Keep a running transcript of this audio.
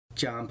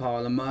John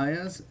Paul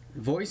Amaya's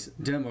Voice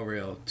Demo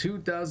Reel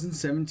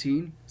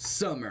 2017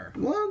 Summer.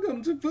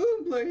 Welcome to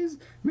Food Place.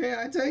 May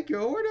I take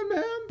your order,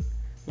 ma'am?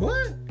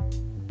 What?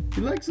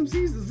 You like some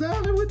Caesar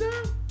salad with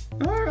that?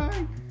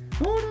 Alright,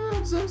 hold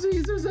on, some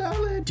Caesar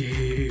salad.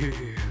 Dude,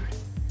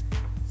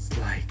 it's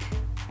like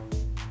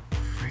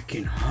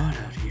freaking hot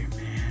out here,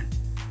 man.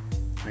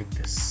 Like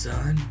the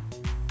sun,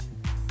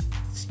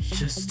 it's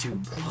just too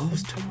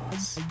close to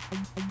us.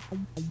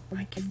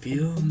 Like, you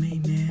feel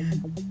me,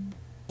 man?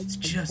 It's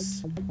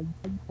just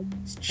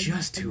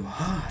too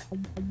hot.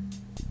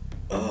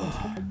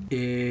 Oh.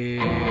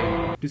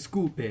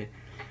 Disculpe,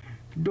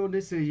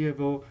 ¿dónde se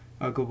llevó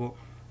a cabo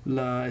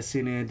la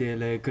escena de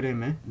la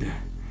crema?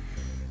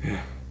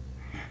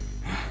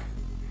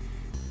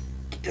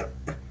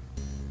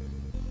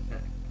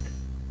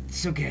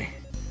 It's okay.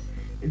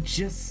 It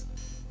just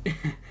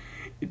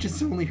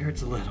only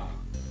hurts a little.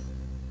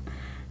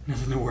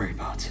 Nothing to worry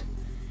about.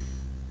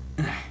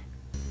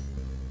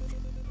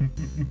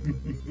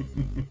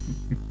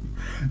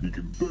 You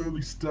can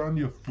barely stand,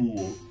 you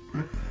fool.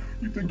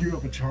 You think you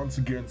have a chance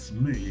against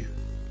me?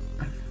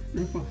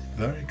 You're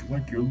pathetic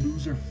like your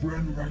loser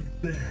friend right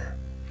there.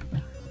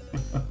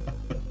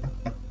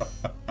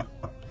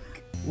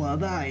 Well,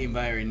 that ain't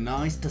very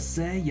nice to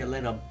say, you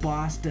little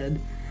bastard.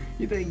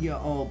 You think you're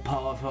all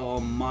powerful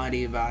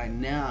almighty right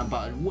now,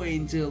 but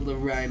wait until the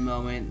right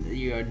moment,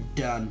 you're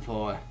done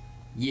for.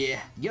 Yeah,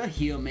 you'll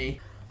heal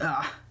me.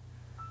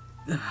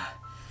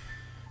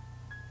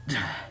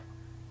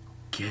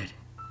 Kid.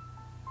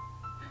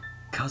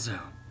 Kazu.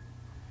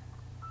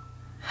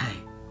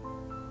 Hey.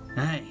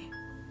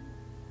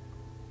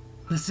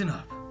 Listen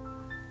up.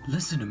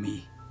 Listen to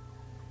me.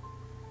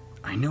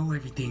 I know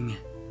everything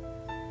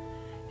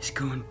is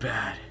going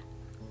bad.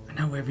 I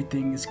know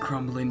everything is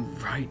crumbling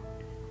right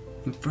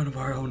in front of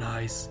our own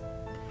eyes.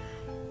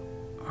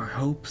 Our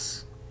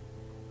hopes,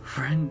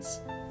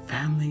 friends,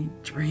 family,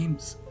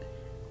 dreams,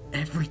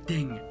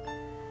 everything.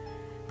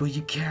 But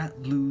you can't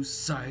lose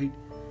sight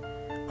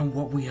on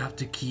what we have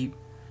to keep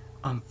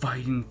on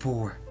fighting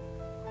for.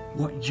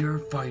 What you're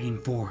fighting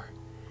for.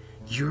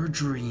 Your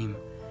dream,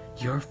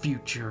 your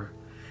future,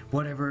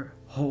 whatever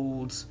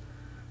holds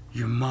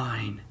your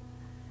mind.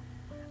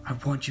 I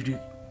want you to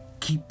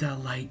keep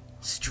that light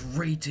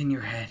straight in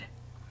your head.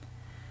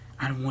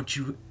 I don't want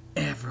you to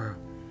ever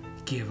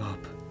give up.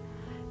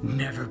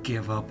 Never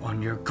give up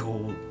on your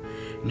goal.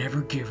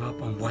 Never give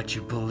up on what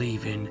you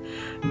believe in.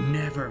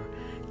 Never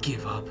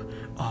give up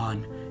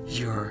on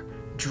your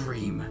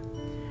dream.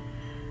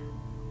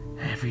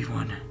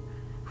 Everyone,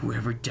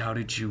 whoever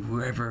doubted you,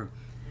 whoever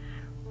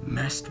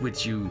messed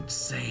with you,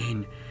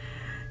 saying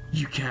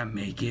you can't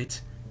make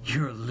it,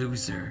 you're a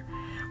loser,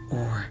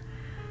 or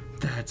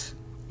that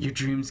your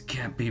dreams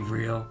can't be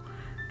real,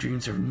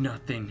 dreams are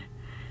nothing,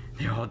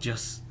 they're all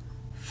just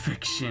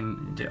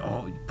fiction, they're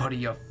all part of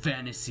your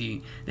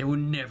fantasy, they will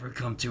never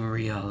come to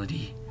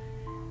reality.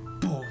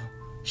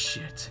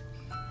 Bullshit.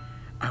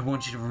 I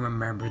want you to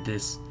remember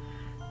this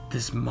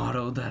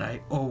motto that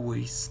I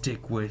always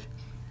stick with,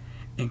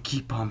 and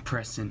keep on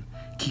pressing,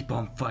 keep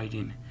on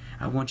fighting.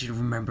 I want you to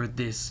remember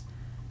this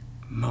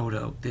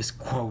motto, this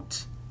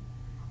quote: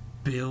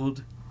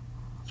 build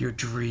your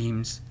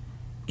dreams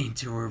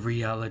into a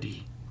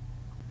reality.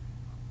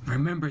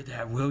 Remember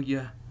that, will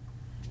ya?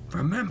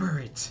 Remember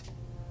it.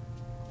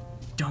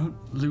 Don't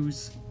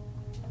lose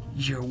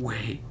your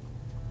way.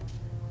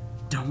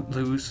 Don't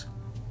lose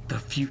the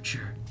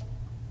future.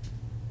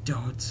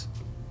 Don't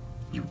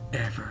you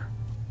ever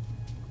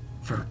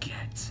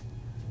forget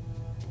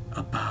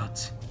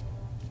about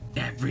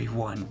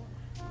everyone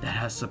that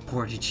has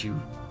supported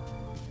you.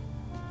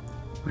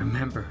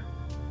 Remember,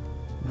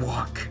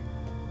 walk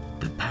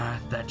the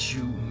path that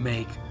you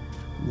make.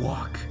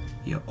 Walk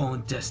your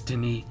own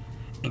destiny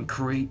and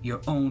create your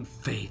own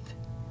faith.